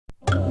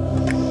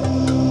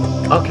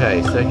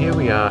Okay, so here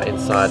we are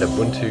inside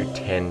Ubuntu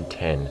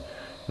 10.10.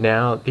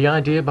 Now, the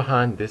idea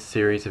behind this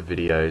series of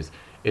videos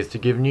is to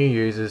give new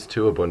users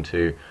to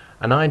Ubuntu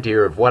an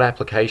idea of what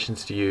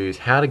applications to use,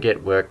 how to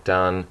get work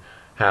done,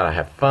 how to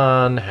have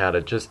fun, how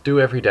to just do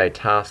everyday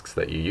tasks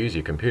that you use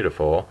your computer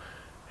for,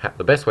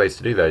 the best ways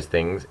to do those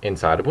things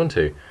inside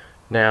Ubuntu.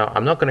 Now,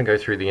 I'm not going to go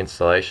through the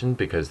installation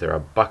because there are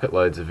bucket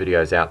loads of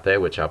videos out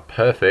there which are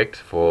perfect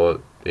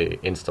for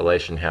the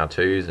installation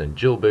how-tos and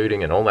dual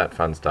booting and all that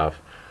fun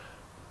stuff.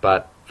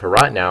 But for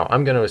right now,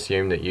 I'm going to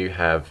assume that you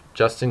have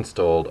just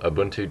installed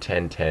Ubuntu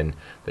 10.10,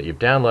 that you've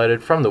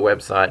downloaded from the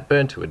website,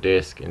 burned to a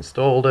disk,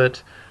 installed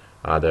it,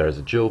 either as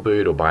a dual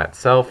boot or by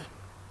itself.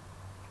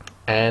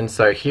 And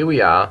so here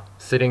we are,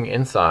 sitting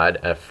inside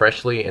a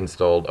freshly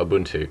installed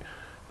Ubuntu.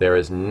 There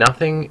is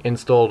nothing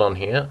installed on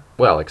here,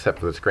 well, except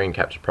for the screen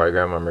capture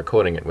program I'm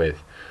recording it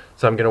with.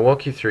 So I'm going to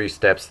walk you through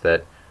steps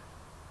that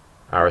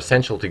are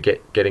essential to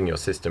getting your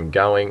system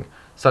going,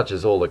 such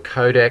as all the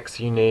codecs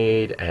you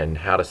need and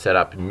how to set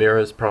up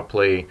mirrors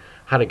properly,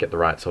 how to get the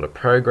right sort of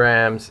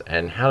programs,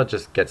 and how to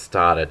just get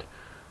started.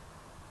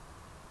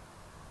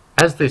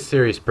 As this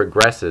series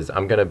progresses,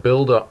 I'm going to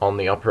build on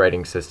the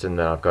operating system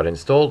that I've got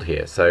installed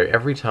here. So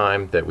every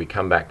time that we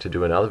come back to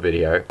do another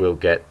video, we'll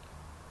get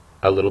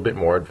a little bit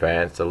more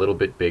advanced, a little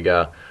bit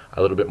bigger,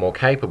 a little bit more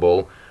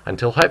capable,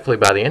 until hopefully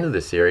by the end of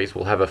this series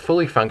we'll have a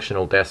fully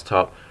functional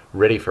desktop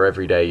ready for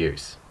everyday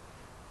use.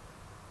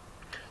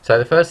 So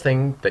the first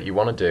thing that you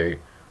want to do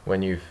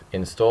when you've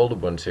installed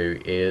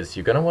Ubuntu is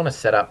you're going to want to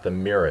set up the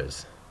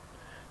mirrors.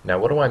 Now,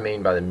 what do I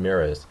mean by the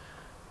mirrors?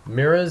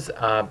 Mirrors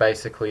are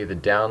basically the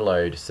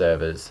download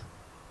servers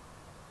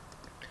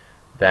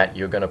that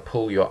you're going to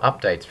pull your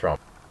updates from.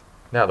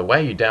 Now, the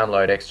way you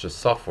download extra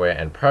software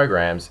and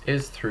programs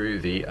is through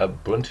the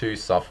Ubuntu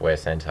Software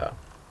Center.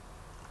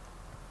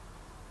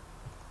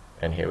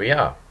 And here we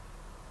are.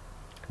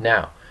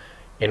 Now,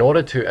 in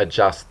order to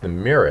adjust the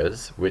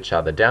mirrors, which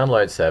are the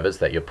download servers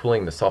that you're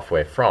pulling the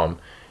software from,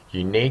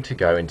 you need to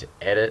go into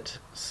Edit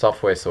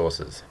Software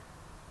Sources.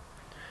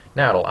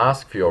 Now it'll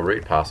ask for your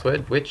root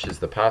password, which is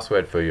the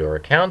password for your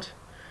account,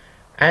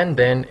 and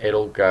then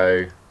it'll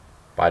go,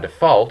 by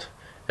default,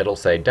 it'll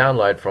say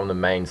download from the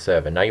main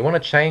server. Now you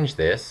want to change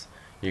this,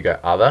 you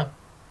go Other,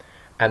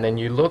 and then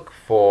you look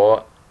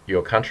for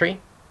your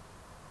country,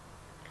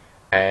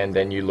 and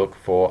then you look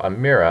for a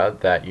mirror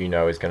that you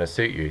know is going to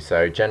suit you.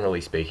 So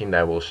generally speaking,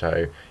 they will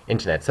show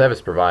internet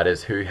service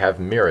providers who have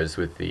mirrors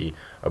with the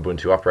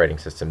Ubuntu operating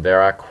system.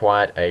 There are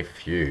quite a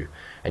few,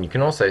 and you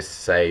can also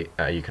say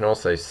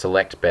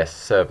select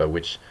best server,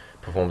 which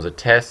performs a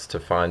test to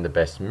find the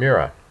best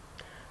mirror.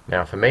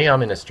 Now for me,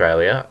 I'm in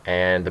Australia,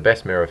 and the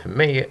best mirror for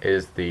me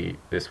is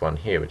this one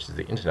here, which is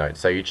the Internode.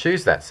 So you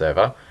choose that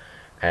server,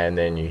 and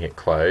then you hit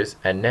close,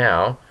 and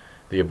now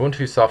the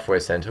Ubuntu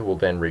Software Center will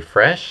then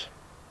refresh,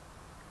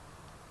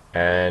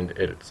 and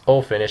it's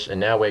all finished, and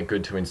now we're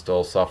good to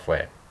install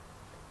software.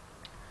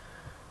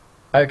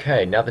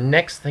 Okay, now the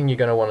next thing you're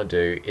going to want to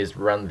do is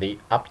run the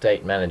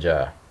Update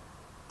Manager.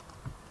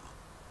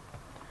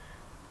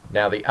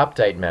 Now the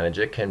Update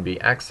Manager can be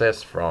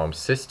accessed from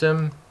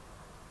System,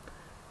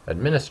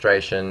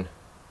 Administration,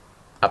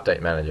 Update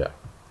Manager.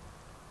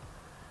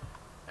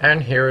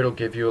 And here it'll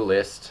give you a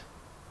list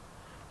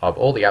of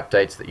all the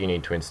updates that you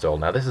need to install.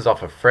 Now this is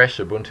off a fresh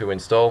Ubuntu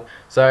install,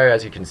 so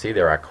as you can see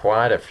there are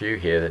quite a few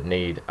here that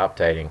need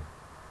updating.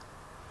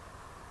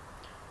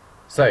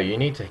 So you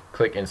need to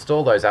click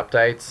install those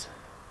updates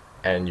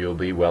and you'll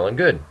be well and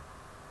good.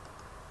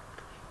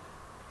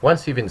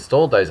 Once you've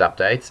installed those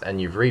updates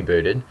and you've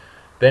rebooted,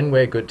 then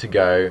we're good to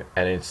go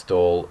and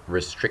install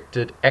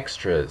restricted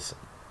extras.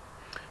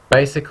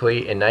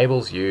 Basically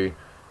enables you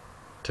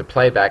to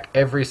play back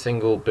every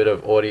single bit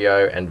of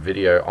audio and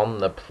video on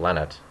the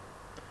planet.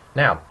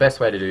 Now, best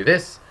way to do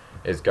this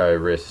is go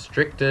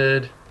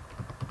restricted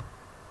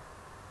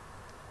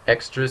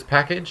extras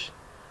package,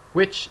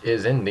 which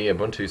is in the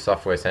Ubuntu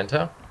Software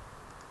Center.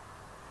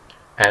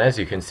 And as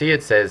you can see,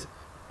 it says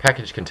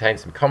package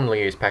contains some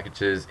commonly used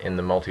packages in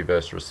the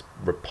multiverse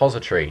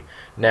repository.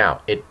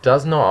 Now, it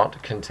does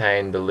not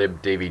contain the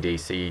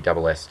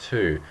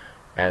libdvdcess2,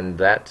 and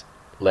that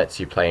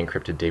lets you play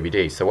encrypted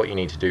DVDs. So what you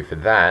need to do for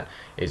that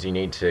is you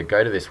need to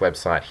go to this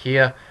website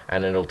here,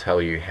 and it'll tell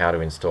you how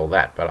to install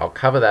that. But I'll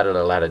cover that at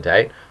a later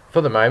date.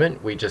 For the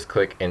moment, we just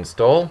click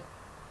install,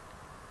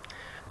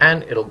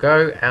 and it'll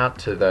go out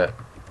to the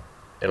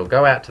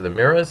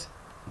mirrors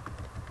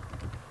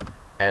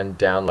and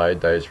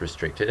download those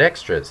restricted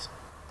extras.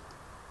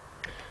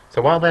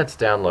 So while that's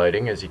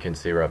downloading, as you can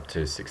see, we're up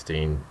to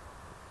 16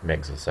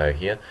 megs or so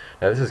here.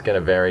 Now this is going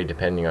to vary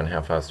depending on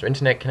how fast your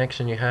internet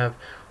connection you have.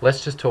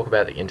 Let's just talk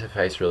about the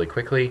interface really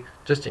quickly,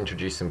 just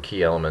introduce some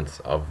key elements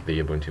of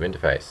the Ubuntu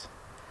interface.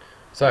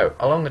 So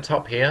along the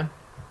top here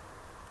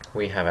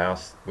we have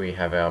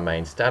our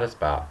main status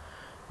bar.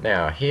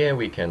 Now here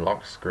we can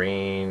lock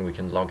screen, we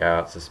can log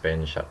out,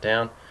 suspend, shut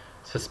down.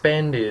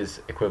 Suspend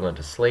is equivalent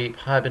to sleep.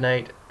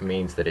 Hibernate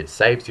means that it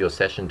saves your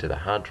session to the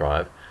hard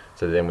drive,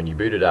 so then when you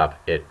boot it up,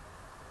 it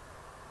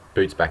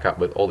boots back up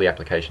with all the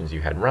applications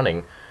you had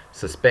running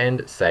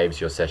Suspend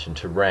saves your session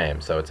to RAM,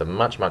 so it's a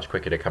much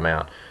quicker to come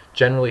out.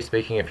 Generally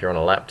speaking, if you're on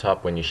a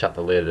laptop, when you shut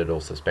the lid, it'll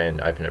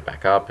suspend, open it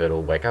back up,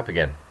 it'll wake up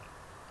again.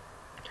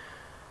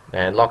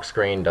 And lock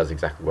screen does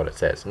exactly what it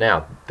says.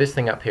 Now, this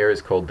thing up here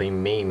is called the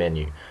Me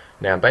menu.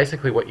 Now,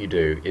 basically what you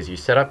do is you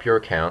set up your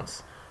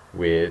accounts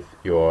with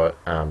your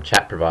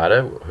chat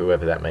provider,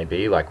 whoever that may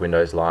be, like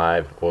Windows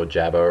Live or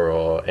Jabber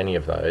or any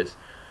of those.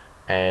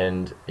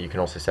 And you can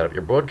also set up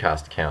your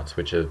broadcast accounts,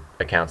 which are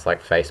accounts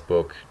like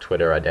Facebook,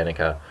 Twitter,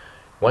 Identica.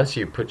 Once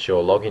you put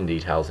your login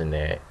details in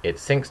there, it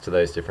syncs to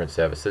those different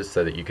services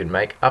so that you can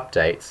make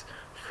updates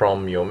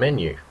from your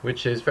menu,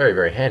 which is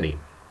very handy.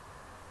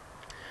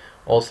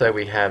 Also,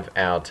 we have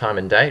our time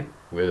and date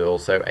with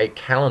also a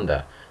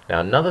calendar. Now,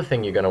 another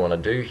thing you're going to want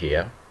to do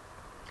here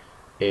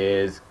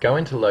is go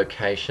into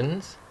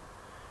locations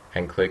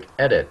and click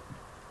edit.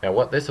 Now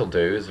what this will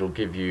do is it'll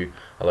give you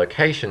a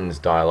locations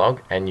dialog,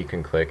 and you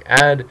can click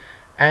add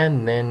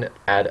and then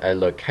add a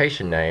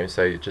location name.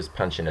 So you just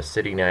punch in a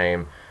city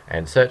name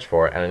and search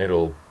for it, and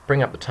it'll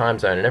bring up the time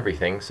zone and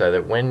everything, so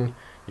that when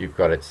you've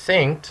got it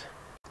synced,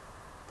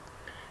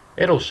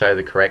 it'll show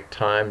the correct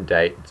time,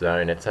 date,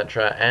 zone,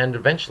 etc. And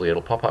eventually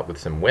it'll pop up with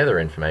some weather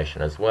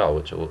information as well,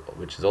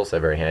 which is also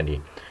very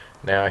handy.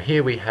 Now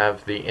here we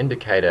have the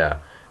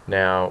indicator.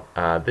 Now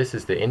this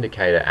is the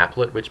indicator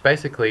applet, which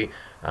basically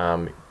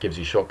gives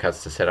you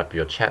shortcuts to set up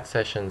your chat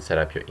sessions, set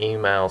up your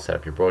email, set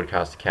up your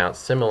broadcast accounts,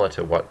 similar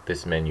to what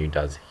this menu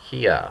does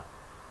here.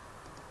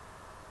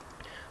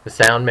 The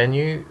sound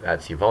menu,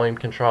 that's your volume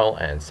control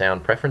and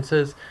sound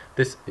preferences.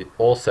 This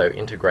also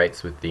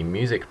integrates with the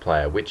music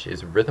player, which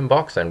is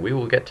Rhythmbox, and we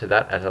will get to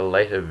that at a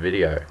later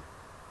video.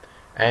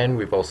 And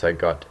we've also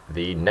got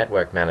the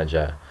network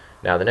manager.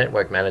 Now the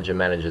network manager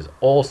manages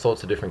all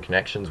sorts of different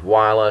connections,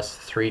 wireless,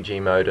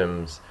 3G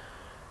modems,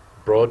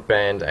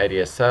 broadband,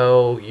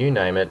 ADSL, you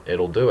name it,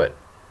 it'll do it.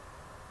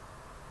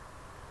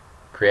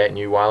 Create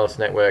new wireless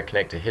network,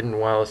 connect to hidden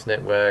wireless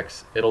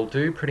networks, it'll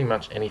do pretty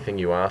much anything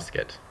you ask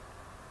it.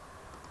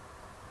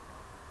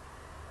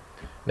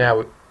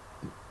 Now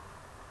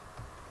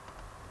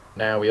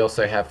we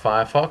also have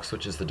Firefox,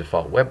 which is the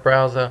default web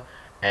browser,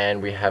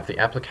 and we have the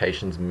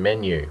applications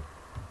menu.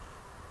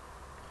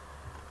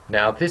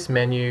 Now this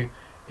menu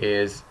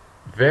is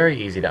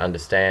very easy to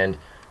understand.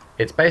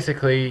 It's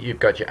basically, you've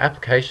got your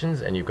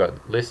applications and you've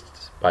got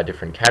lists by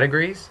different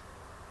categories.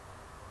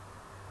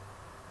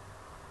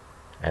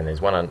 And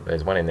there's one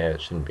in there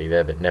that shouldn't be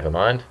there, but never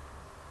mind.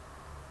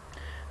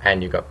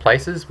 And you've got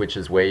places, which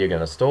is where you're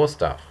going to store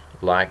stuff,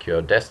 like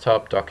your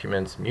desktop,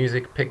 documents,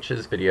 music,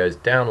 pictures, videos,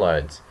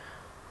 downloads.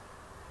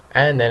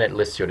 And then it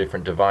lists your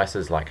different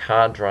devices like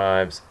hard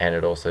drives, and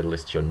it also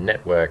lists your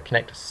network,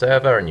 connect to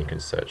server, and you can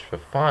search for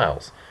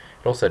files.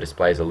 It also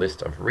displays a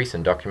list of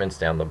recent documents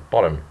down the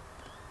bottom.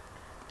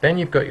 Then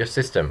you've got your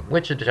system,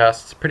 which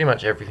adjusts pretty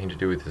much everything to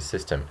do with the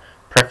system.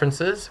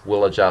 Preferences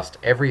will adjust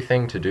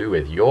everything to do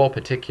with your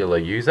particular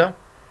user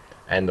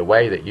and the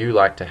way that you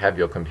like to have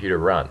your computer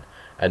run.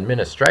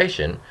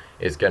 Administration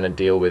is going to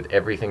deal with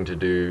everything to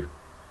do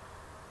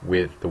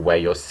with the way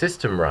your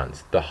system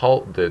runs, the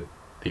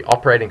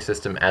operating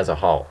system as a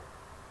whole.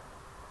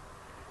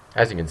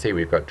 As you can see,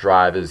 we've got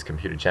drivers,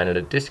 computer janitor,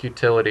 disk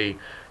utility.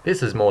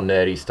 This is more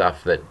nerdy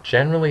stuff that,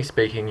 generally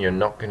speaking, you're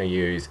not going to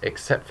use,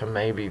 except for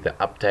maybe the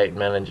update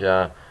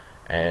manager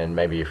and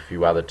maybe a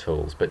few other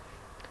tools.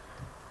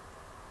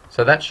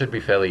 So that should be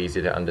fairly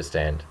easy to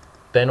understand.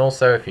 Then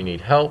also, if you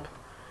need help,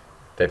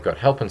 they've got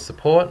help and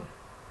support,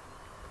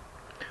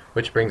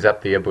 which brings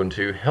up the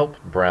Ubuntu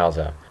help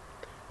browser.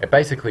 It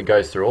basically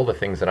goes through all the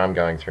things that I'm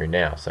going through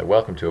now. So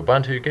welcome to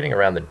Ubuntu, getting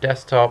around the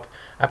desktop,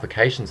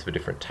 applications for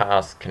different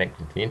tasks,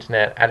 connecting to the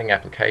internet, adding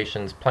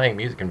applications, playing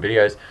music and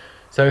videos.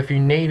 So if you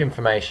need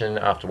information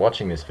after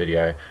watching this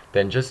video,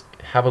 then just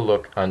have a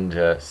look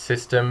under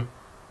System,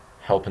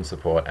 Help and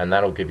Support, and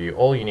that'll give you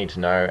all you need to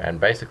know and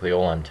basically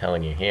all I'm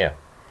telling you here.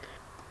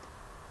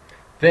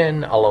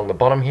 Then along the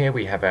bottom here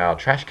we have our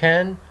trash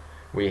can,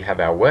 we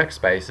have our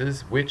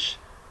workspaces, which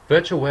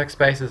virtual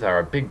workspaces are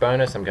a big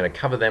bonus. I'm going to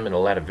cover them in a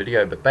later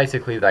video, but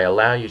basically they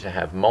allow you to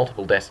have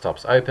multiple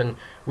desktops open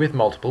with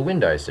multiple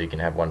windows. So you can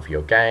have one for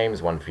your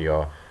games, one for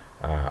your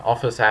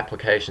office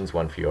applications,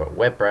 one for your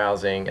web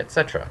browsing,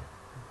 etc.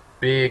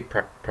 Big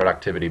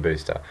productivity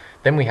booster.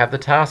 Then we have the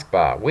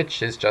taskbar,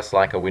 which is just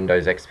like a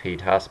Windows XP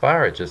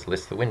taskbar. It just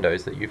lists the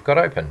windows that you've got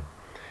open.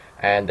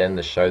 And then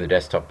the show the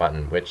desktop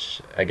button,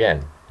 which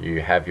again,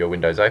 you have your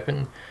windows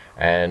open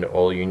and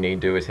all you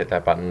need to do is hit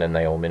that button and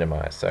they all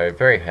minimize. So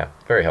very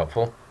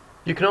helpful.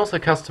 You can also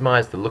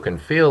customize the look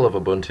and feel of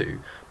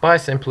Ubuntu by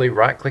simply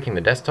right-clicking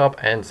the desktop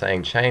and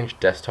saying change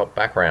desktop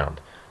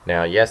background.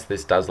 Now yes,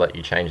 this does let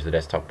you change the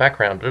desktop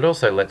background, but it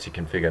also lets you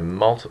configure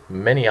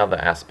many other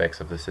aspects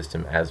of the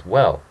system as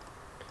well.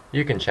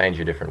 You can change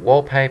your different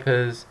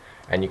wallpapers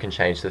and you can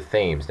change the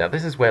themes. Now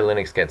this is where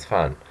Linux gets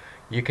fun.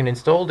 You can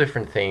install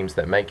different themes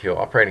that make your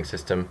operating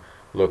system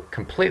look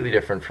completely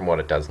different from what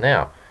it does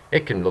now.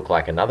 It can look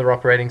like another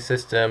operating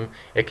system.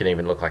 It can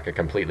even look like a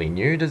completely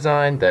new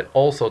design that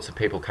all sorts of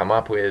people come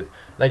up with.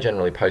 They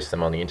generally post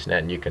them on the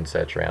internet and you can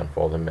search around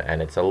for them,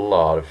 and it's a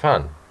lot of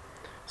fun.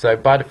 So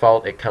by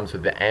default it comes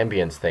with the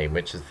ambience theme,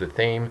 which is the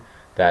theme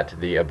that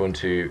the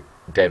Ubuntu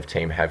dev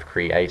team have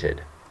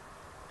created.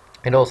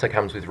 It also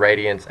comes with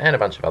Radiance and a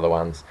bunch of other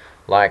ones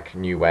like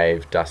New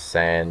Wave, Dust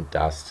Sand,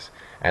 Dust,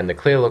 and the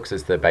Clear Looks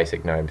is the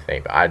basic GNOME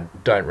theme. I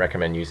don't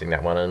recommend using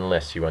that one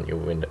unless you want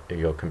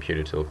your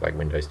computer to look like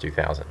Windows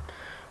 2000.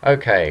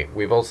 Okay,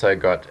 we've also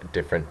got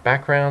different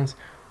backgrounds,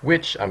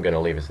 which I'm going to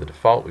leave as the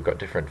default. We've got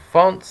different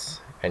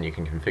fonts, and you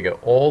can configure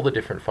all the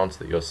different fonts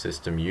that your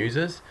system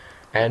uses,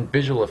 and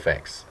visual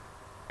effects.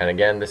 And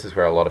again, this is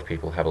where a lot of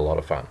people have a lot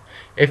of fun.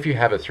 If you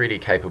have a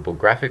 3D capable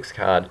graphics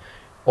card,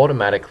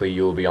 automatically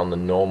you'll be on the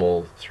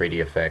normal 3D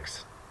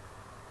effects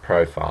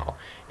profile.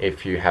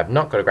 If you have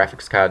not got a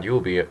graphics card,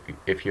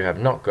 if you have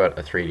not got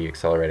a 3D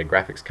accelerated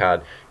graphics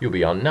card, you'll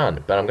be on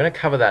none. But I'm going to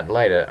cover that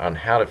later on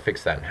how to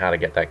fix that and how to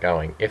get that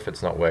going if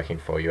it's not working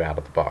for you out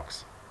of the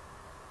box.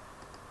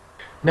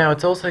 Now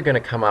it's also going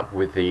to come up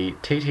with the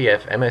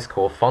TTF MS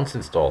Core Fonts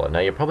Installer. Now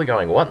you're probably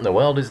going, what in the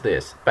world is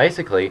this?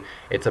 Basically,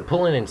 it's a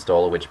pull-in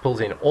installer which pulls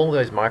in all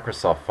those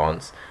Microsoft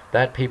fonts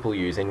that people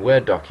use in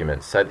Word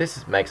documents. So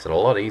this makes it a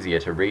lot easier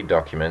to read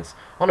documents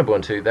on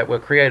Ubuntu that were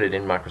created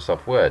in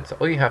Microsoft Word. So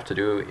all you have to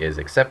do is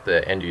accept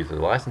the end user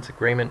license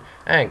agreement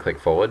and click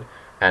forward,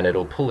 and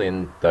it'll pull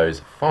in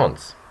those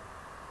fonts.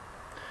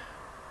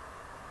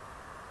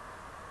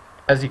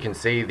 As you can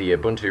see, the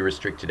Ubuntu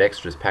Restricted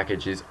Extras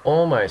package is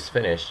almost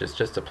finished. It's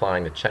just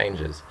applying the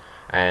changes.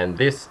 And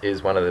this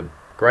is one of the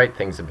great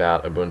things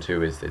about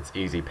Ubuntu, is its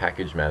easy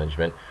package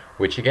management,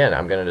 which again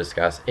I'm going to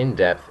discuss in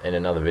depth in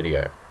another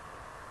video.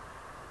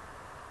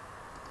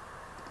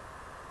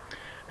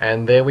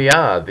 And there we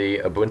are, the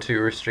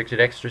Ubuntu Restricted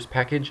Extras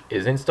package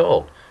is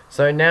installed.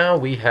 So now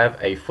we have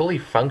a fully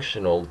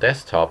functional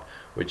desktop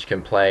which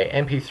can play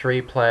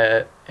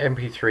MP3s,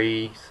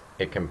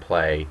 it can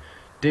play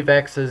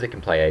DivXs, it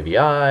can play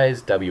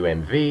AVIs,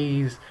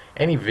 WMVs,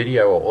 any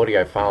video or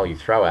audio file you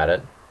throw at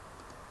it.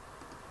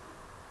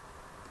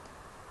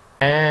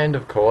 And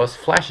of course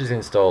Flash is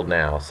installed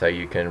now, so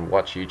you can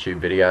watch YouTube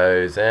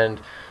videos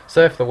and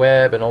surf the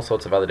web and all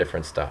sorts of other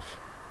different stuff.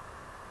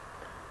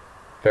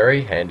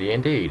 Very handy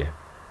indeed.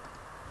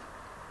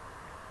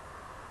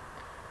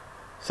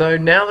 So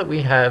now that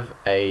we have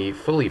a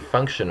fully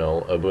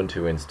functional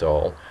Ubuntu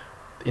install,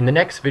 in the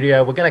next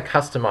video we're going to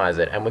customize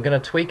it and we're going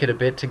to tweak it a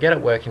bit to get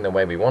it working the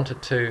way we want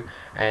it to,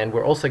 and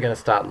we're also going to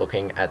start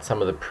looking at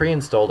some of the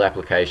pre-installed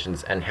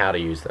applications and how to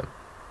use them.